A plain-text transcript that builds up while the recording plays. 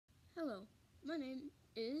Hello, my name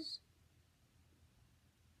is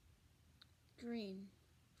Green.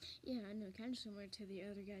 Yeah, I know, kind of similar to the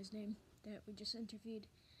other guy's name that we just interviewed.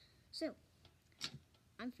 So,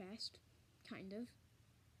 I'm fast, kind of.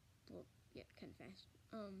 Well, yeah, kind of fast.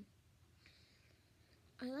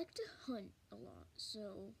 I like to hunt a lot,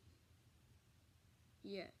 so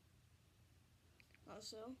yeah.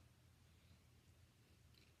 Also,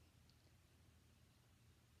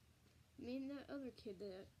 me and that other kid,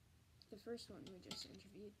 the first one we just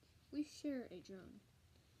interviewed, we share a drone.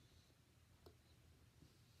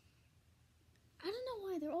 I don't know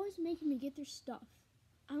why they're always making me get their stuff.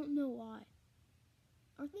 I don't know why.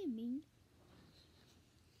 Aren't they mean?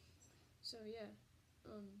 So yeah,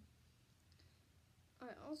 I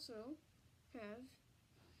also have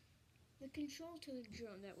the control to the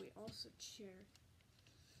drone that we also share.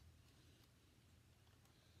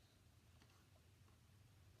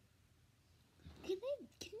 Can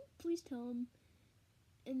you please tell them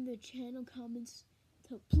in the channel comments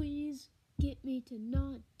to please get me to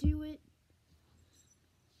not do it?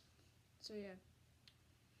 So yeah.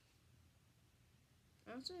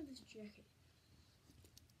 I also have this jacket.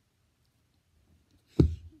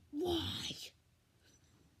 Why?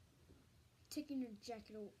 Taking your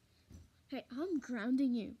jacket away. Hey, I'm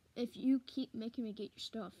grounding you if you keep making me get your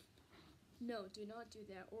stuff. No, do not do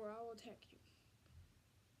that or I will attack you.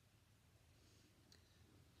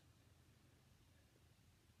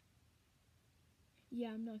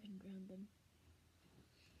 Yeah, I'm not gonna ground them.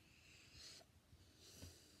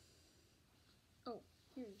 Oh,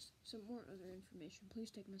 here's some more other information. Please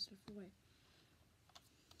take my stuff away.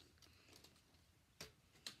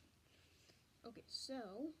 Okay,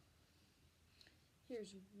 so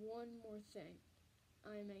here's one more thing.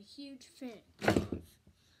 I'm a huge fan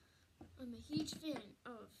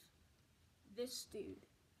of this dude,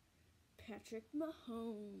 Patrick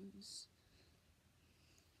Mahomes.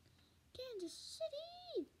 Kansas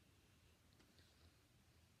City!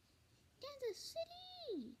 Kansas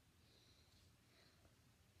City!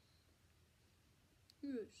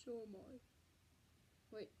 Yeah, so am I.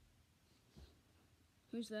 Wait.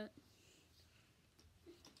 Who's that?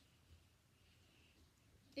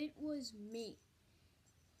 It was me.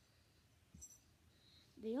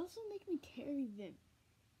 They also make me carry them.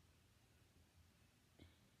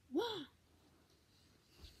 Why?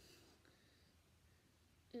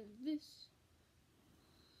 And this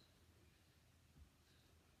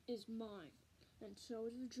is mine. And so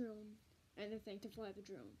is the drone. And the thing to fly the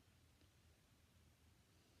drone.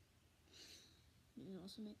 And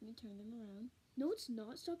also make me turn them around. No, it's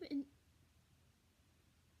not. Stop it. And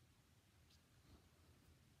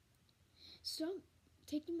stop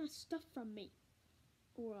taking my stuff from me,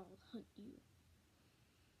 or I'll hunt you.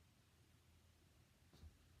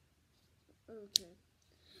 Okay.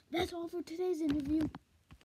 That's all for today's interview.